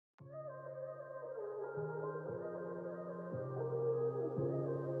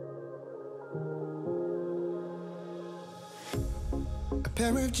A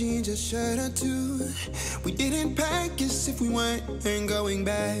pair of jeans, a shirt or two. We didn't pack as if we weren't going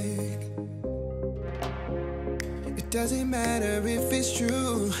back. It doesn't matter if it's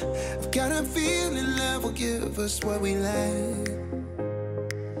true. I've got a feeling love will give us what we lack.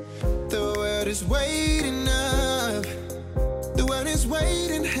 The world is waiting up. The world is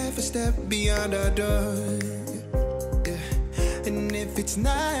waiting half a step beyond our door. Yeah. And if it's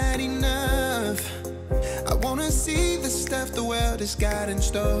not enough, I wanna see the stuff the world has got in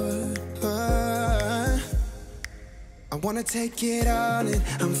store. I wanna take it all in,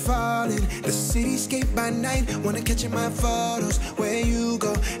 I'm falling. The cityscape by night, wanna catch in my photos. Where you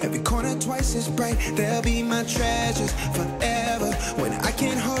go, every corner twice as bright. They'll be my treasures forever. When I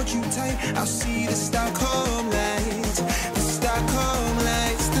can't hold you tight, I'll see the Stockholm lights. The Stockholm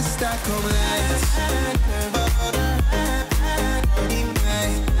lights, the Stockholm lights.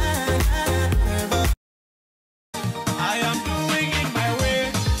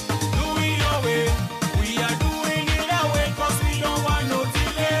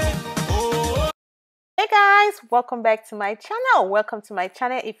 Hey guys, welcome back to my channel. Welcome to my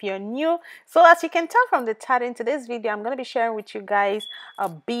channel if you're new. So as you can tell from the title, in today's video I'm going to be sharing with you guys a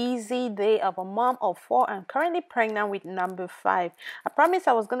busy day of a mom of 4. I'm currently pregnant with number 5. I promised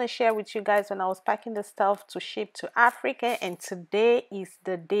I was going to share with you guys when I was packing the stuff to ship to Africa, and today is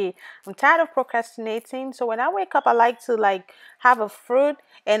the day. I'm tired of procrastinating, so when I wake up I like to have a fruit,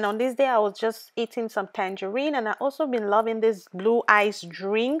 and on this day I was just eating some tangerine, and I also been loving this blue ice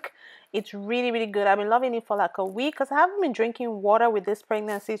drink. It's really good. I've been loving it for like a week because I haven't been drinking water with this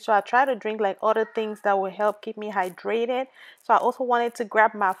pregnancy, so I try to drink like other things that will help keep me hydrated. So I also wanted to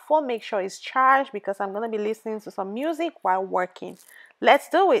grab my phone, make sure it's charged, because I'm going to be listening to some music while working. Let's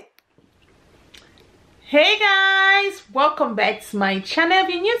do it. Hey guys, welcome back to my channel. If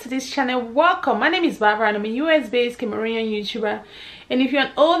you're new to this channel, welcome. My name is Barbara and I'm a US based Cameroonian YouTuber, and if you're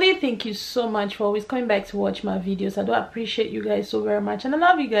an oldie, thank you so much for always coming back to watch my videos. I do appreciate you guys so very much, and I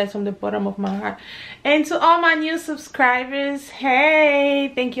love you guys from the bottom of my heart. And to all my new subscribers,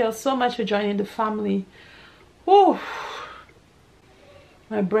 hey, thank you all so much for joining the family. Whew,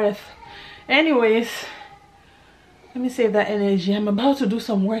 my breath. Anyways, let me save that energy. I'm about to do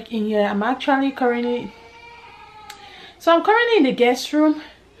some work in here. I'm currently in the guest room.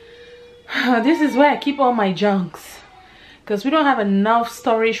 This is where I keep all my junks, because we don't have enough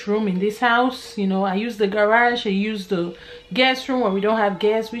storage room in this house. You know, I use the garage, I use the guest room when we don't have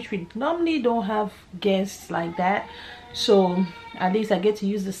guests, which we normally don't have guests like that. So at least I get to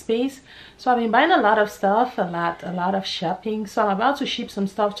use the space. So I've been buying a lot of stuff, a lot of shopping. So I'm about to ship some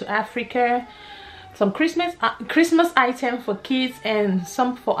stuff to Africa. Some Christmas item for kids and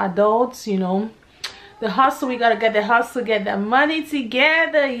some for adults. You know, the hustle, we gotta get the hustle, get the money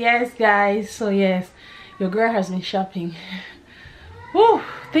together. Yes guys, so yes, your girl has been shopping. Whew,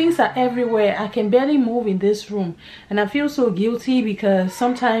 things are everywhere. I can barely move in this room, and I feel so guilty because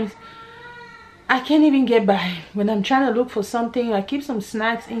sometimes I can't even get by when I'm trying to look for something. I keep some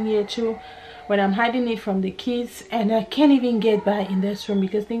snacks in here too when I'm hiding it from the kids, and I can't even get by in this room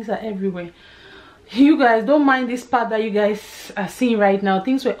because things are everywhere. You guys don't mind this part that you guys are seeing right now.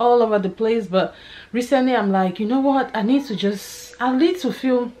 Things were all over the place, but recently I'm like, you know what, I need to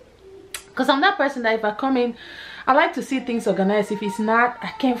feel, because I'm that person that if I come in, I like to see things organized. If it's not, I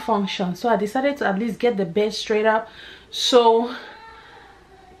can't function. So I decided to at least get the bed straight up so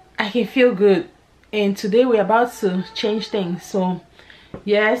I can feel good. And today we're about to change things. So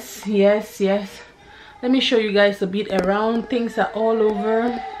yes, let me show you guys a bit around. Things are all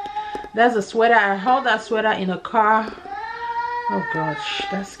over. That's a sweater. I held that sweater in a car. Oh gosh,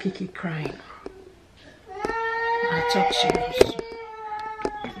 that's Kiki crying. I talk serious.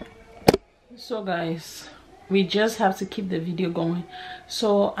 So guys, we just have to keep the video going.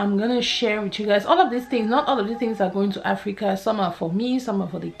 So I'm gonna share with you guys all of these things. Not all of these things are going to Africa. Some are for me, some are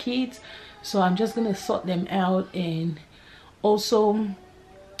for the kids. So I'm just gonna sort them out. And also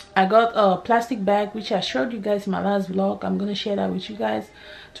I got a plastic bag which I showed you guys in my last vlog. I'm gonna share that with you guys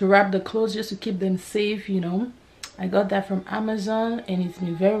to wrap the clothes, just to keep them safe. You know, I got that from Amazon and it's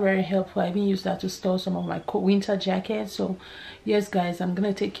been very helpful. I even used that to store some of my winter jackets. So yes guys, I'm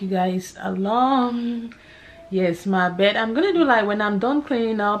gonna take you guys along. Yes, my bed, I'm gonna do like when I'm done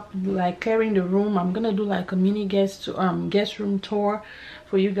cleaning up, like clearing the room, I'm gonna do like a mini guest room tour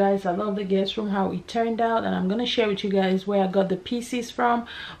for you guys. I love the guest room, how it turned out, and I'm gonna share with you guys where I got the pieces from.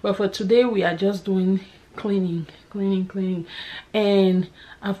 But for today we are just doing cleaning. And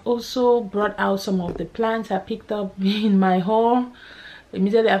I've also brought out some of the plants I picked up in my haul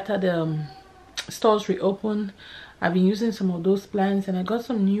immediately after the stores reopened. I've been using some of those plants and I got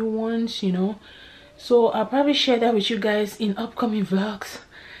some new ones, you know. So I'll probably share that with you guys in upcoming vlogs.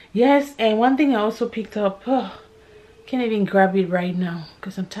 Yes, and one thing I also picked up, can't even grab it right now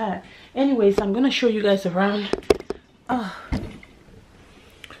because I'm tired. Anyways, I'm gonna show you guys around.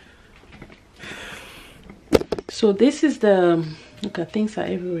 So this is the, look at, things are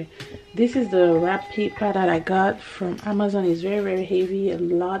everywhere. This is the wrap paper that I got from Amazon. It's very, very heavy.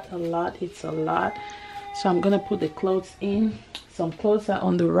 It's a lot. So I'm gonna put the clothes in. Some clothes are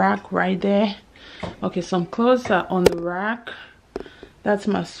on the rack right there. Okay, some clothes are on the rack. That's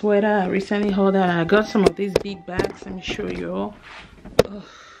my sweater. I recently hauled that. I got some of these big bags. Let me show you all.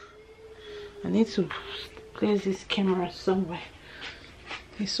 I need to place this camera somewhere.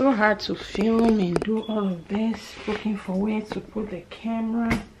 It's so hard to film and do all of this, looking for where to put the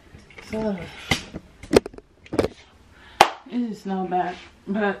camera. So this is not bad,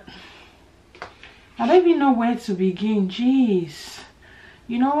 but I don't even know where to begin. Jeez,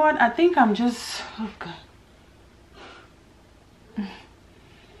 you know what, I think I'm just, okay.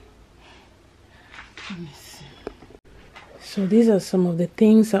 Let me see. So these are some of the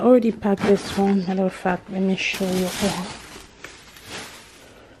things. I already packed this one. Matter of fact, let me show you all.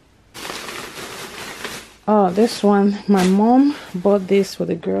 Oh, this one, my mom bought this for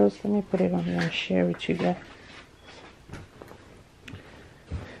the girls. Let me put it on here and share with you guys.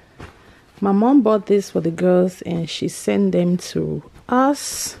 My mom bought this for the girls and she sent them to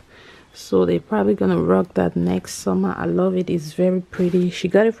us. So they're probably gonna rock that next summer. I love it. It's very pretty. She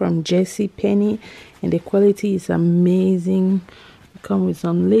got it from JCPenney and the quality is amazing. It comes with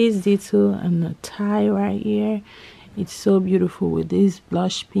some lace detail and a tie right here. It's so beautiful with this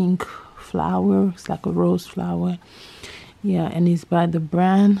blush pink flower. It's like a rose flower. Yeah, and it's by the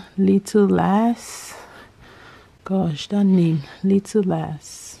brand Little Lass. Gosh, that name, Little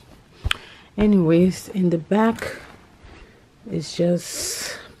Lass. Anyways, in the back it's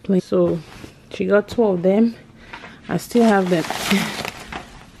just plain. So she got 2 of them. I still have them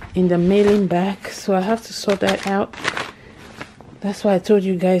in the mailing bag, so I have to sort that out. That's why I told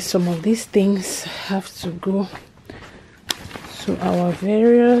you guys some of these things have to go to our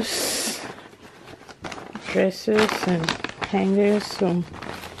various dresses and hangers. So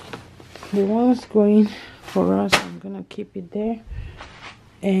the ones going for us, I'm gonna keep it there.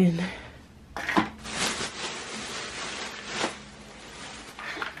 And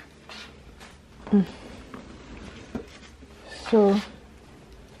so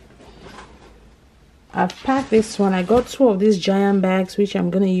I've packed this one. I got 2 of these giant bags which I'm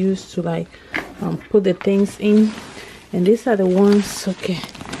gonna use to like put the things in. And these are the ones, okay,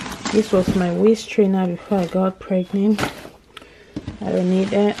 this was my waist trainer before I got pregnant. I don't need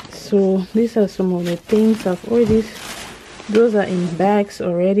that. So these are some of the things I've already, those are in bags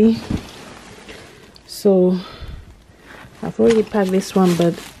already. So I've already packed this one,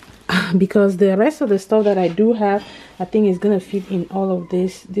 but because the rest of the stuff that I do have, I think is gonna fit in all of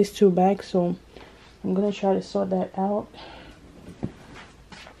these 2 bags. So I'm gonna try to sort that out.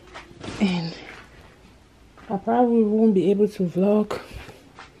 And I probably won't be able to vlog.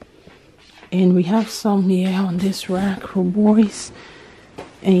 And we have some here on this rack for boys.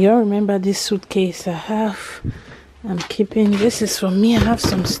 And y'all remember this suitcase I have? I'm keeping, this is for me. I have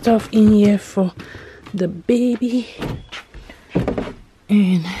some stuff in here for the baby.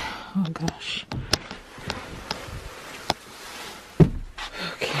 And oh gosh,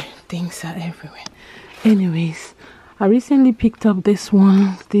 okay, things are everywhere. Anyways, I recently picked up this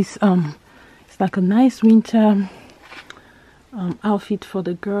one. This it's like a nice winter outfit for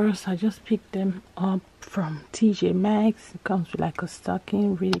the girls. I just picked them up from TJ Maxx. It comes with like a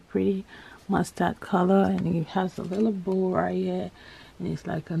stocking, really pretty mustard color, and it has a little bow right here, and it's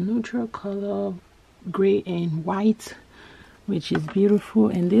like a neutral color, gray and white, which is beautiful.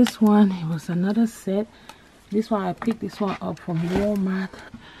 And this one, it was another set. This one, I picked this one up from Walmart.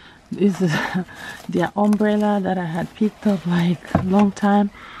 This is their umbrella that I had picked up like a long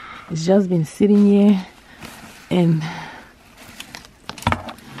time. It's just been sitting here. And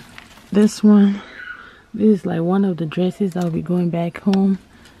this one, this is like one of the dresses I'll be going back home,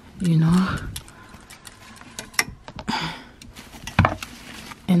 you know.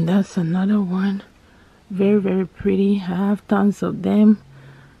 And that's another one, very, very pretty. I have tons of them.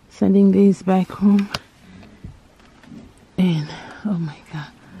 Sending these back home. And oh my god,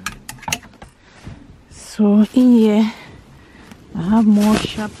 so in here I have more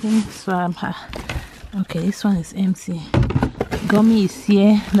shopping. So I'm okay, this one is empty. Gummy is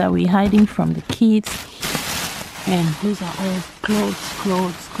here that we're hiding from the kids. And these are all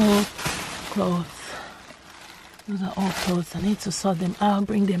clothes. Those are all clothes. I need to sort them out,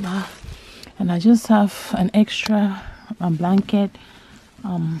 bring them out. And I just have an extra blanket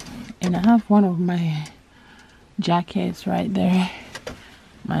And I have one of my jackets right there,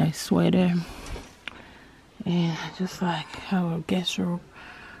 my sweater, and I just like have a guest robe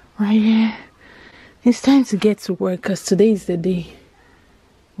right here. It's time to get to work because today is the day.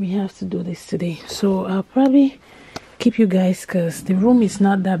 We have to do this today. So I'll probably keep you guys because the room is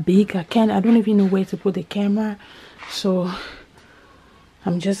not that big. I don't even know where to put the camera. So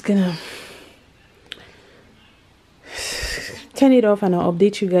I'm just gonna turn it off and I'll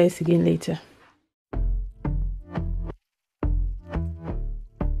update you guys again later.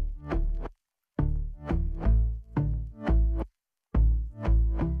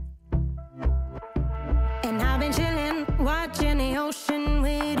 And I've been chilling, watching the ocean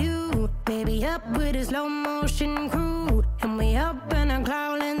with you. Baby up with a slow motion crew. And we up in our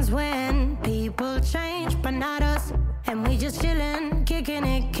clouds when people change, but not us. And we just chillin', kicking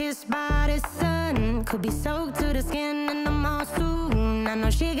it, kissed by the sun. Could be soaked to the skin in the mall soon. I know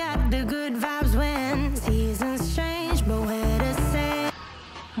she got the good vibes when seasons change, but where to say.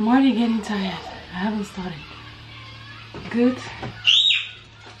 I'm already getting tired. I haven't started. Good.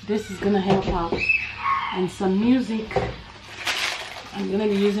 This is gonna help out. And some music. I'm gonna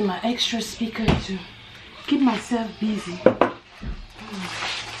be using my extra speaker to keep myself busy.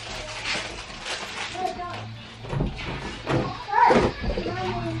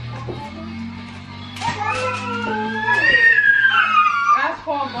 Ask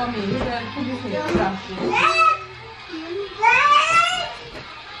for mommy. He's gonna put this in the trash.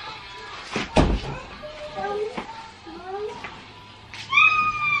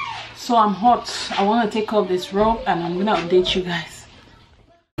 So I'm hot. I want to take off this robe and I'm gonna update you guys.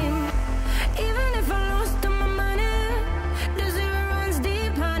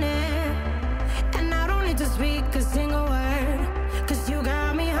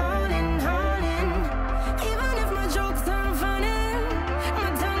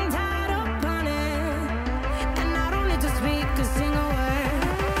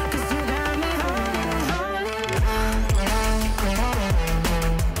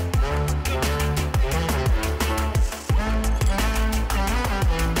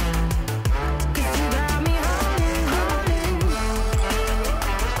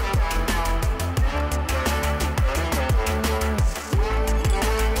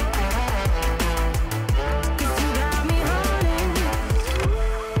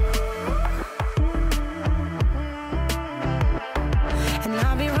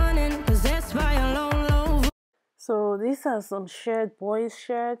 So these are some boys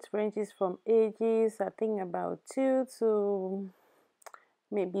shirts, ranges from ages I think about 2 to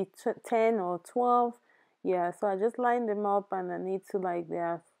maybe 10 or 12. Yeah, so I just line them up and I need to, like, they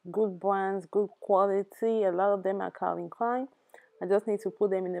are good brands, good quality. A lot of them are Calvin Klein. I just need to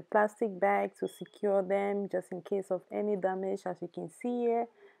put them in a plastic bag to secure them just in case of any damage. As you can see here,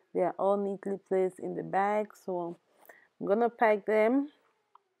 they are all neatly placed in the bag. So I'm gonna pack them.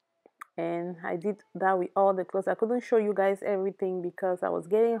 And I did that with all the clothes. I couldn't show you guys everything because I was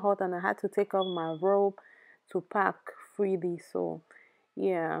getting hot and I had to take off my robe to pack freely. So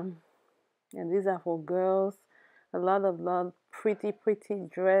yeah, and these are for girls. A lot of pretty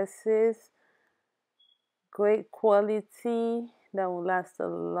dresses, great quality that will last a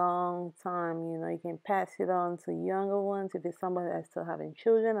long time. You know, you can pass it on to younger ones if it's somebody that's still having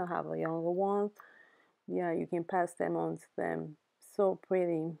children or have a younger one. Yeah, you can pass them on to them. So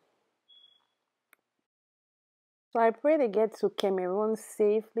pretty. So I pray they get to Cameroon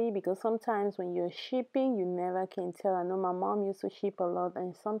safely because sometimes when you're shipping, you never can tell. I know my mom used to ship a lot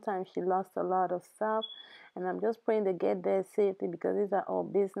and sometimes she lost a lot of stuff. And I'm just praying they get there safely because these are all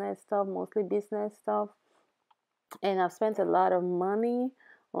business stuff, mostly business stuff. And I've spent a lot of money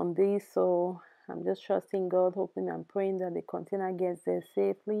on these. So I'm just trusting God, hoping and praying that the container gets there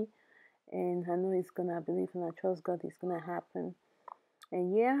safely. And I know it's going to, I believe and I trust God it's going to happen.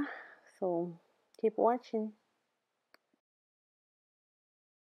 And yeah, so keep watching.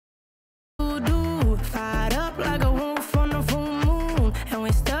 Fired up like a wolf on the full moon, and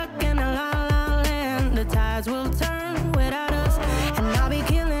we're stuck in a la-la land. The tides will turn without us, and I'll be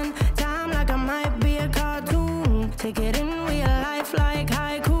killing time like I might be a cartoon. Take it in real life like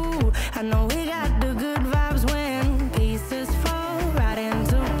haiku. I know we got the good vibes when pieces fall right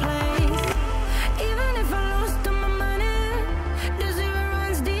into place. Even if I lost all my money, the zero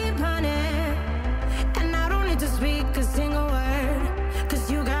runs deep, honey, and I don't need to speak a single word, 'cause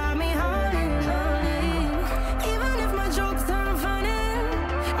you got me home.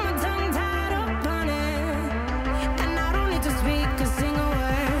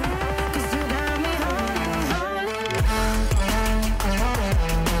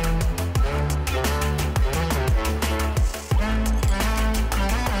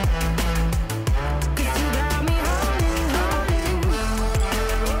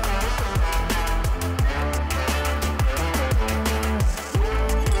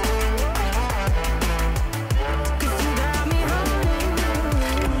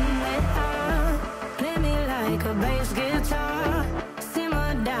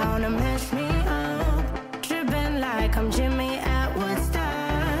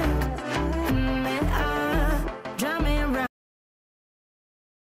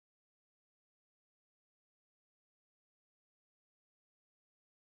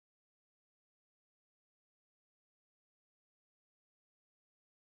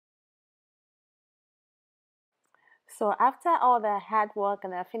 So after all the hard work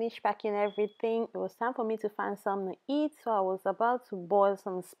and I finished packing everything, it was time for me to find something to eat. So I was about to boil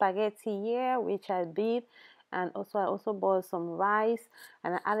some spaghetti here, which I did. And also I also boiled some rice,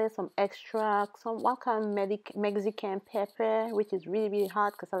 and I added some extra, one kind of Mexican pepper, which is really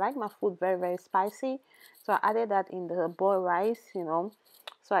hot because I like my food very spicy. So I added that in the boiled rice, you know,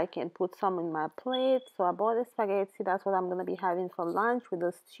 so I can put some in my plate. So I bought the spaghetti. That's what I'm going to be having for lunch with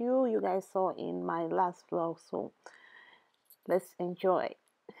the stew you guys saw in my last vlog. So let's enjoy.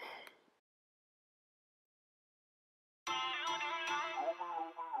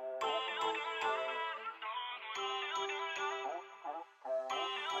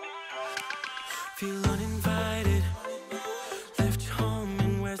 Feel uninvited. Left your home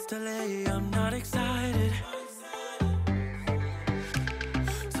in West LA. I'm not excited.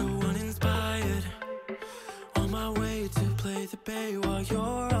 So uninspired. On my way to play the bay while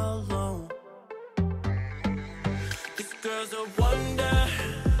you're alone. This girl's a wonder.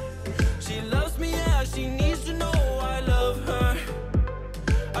 She loves me, yeah, she needs to know I love her.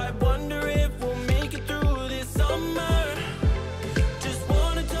 I wonder if we'll make it through this summer. Just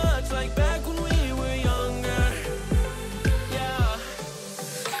wanna touch like back when we were younger. Yeah.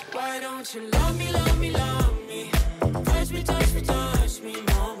 Why don't you love me, love me, love me? Touch me, touch me, touch me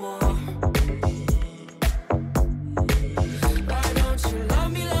no more. Why don't you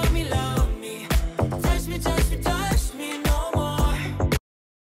love me, love me, love me? Touch me, touch me, touch me no more.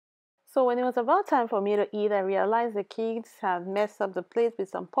 So when it was about time for me to eat, I realized the kids had messed up the plate with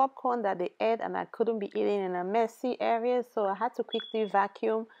some popcorn that they ate, and I couldn't be eating in a messy area. So I had to quickly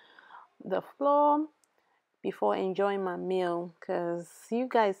vacuum the floor before enjoying my meal, because you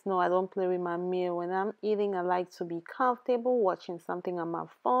guys know I don't play with my meal. When I'm eating, I like to be comfortable watching something on my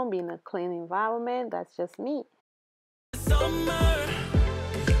phone, be in a clean environment. That's just me. Summer,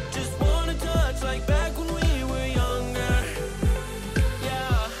 just wanna touch like back when we were younger.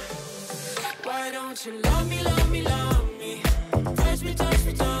 Yeah. Why don't you love me, love me, love me? Touch me, touch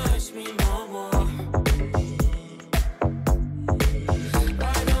me, touch me no more.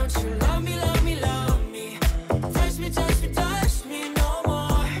 Why don't you love me, love me, love me? Touch me, touch me, touch me no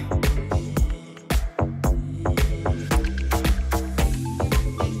more.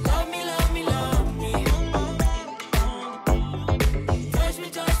 Love me, love me, love me. Touch me,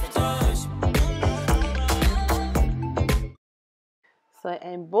 touch me, touch me. So,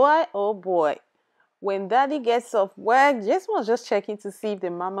 and boy, oh boy, when daddy gets off work, Jason was just checking to see if the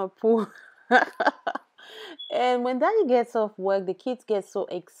mama poo. And when daddy gets off work, the kids get so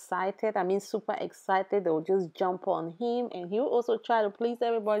excited. I mean, super excited. They'll just jump on him. And he'll also try to please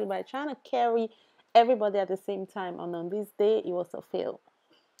everybody by trying to carry everybody at the same time. And on this day, it was a fail.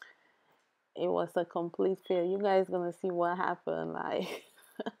 It was a complete fail. You guys gonna see what happened. Like,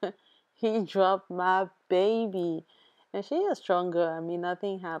 he dropped my baby. And she is stronger. I mean,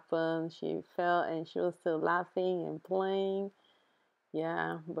 nothing happened. She fell and she was still laughing and playing.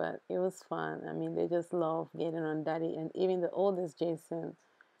 Yeah, but it was fun. I mean, they just love getting on daddy. And even the oldest, Jason,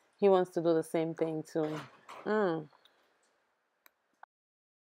 he wants to do the same thing too.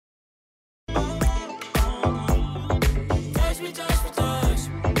 Touch me, touch me, touch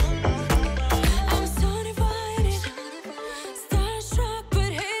me. I'm so divided, starstruck,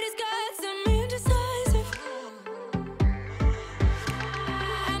 but hate has got some indecisive.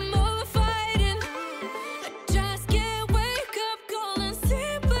 I'm over fighting, I just can't wake up, cold and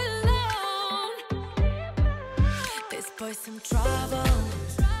sleep alone. This boy's some trouble.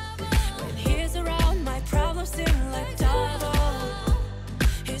 When he's around, my problems seem like double.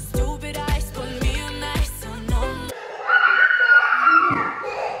 His stupid eyes put me on ice, so no.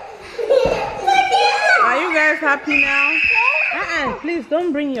 Are you guys happy now? Please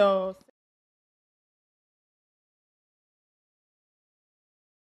don't bring yours.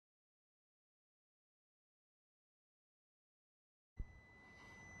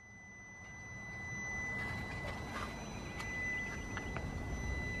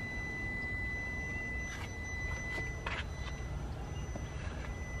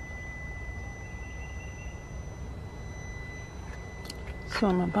 So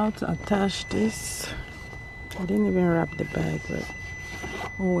I'm about to attach this. I didn't even wrap the bag, but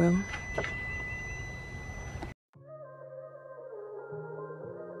oh well.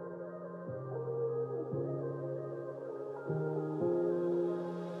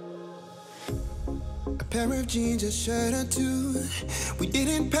 A pair of jeans, a shirt or two. We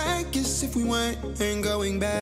didn't pack as if we weren't going back.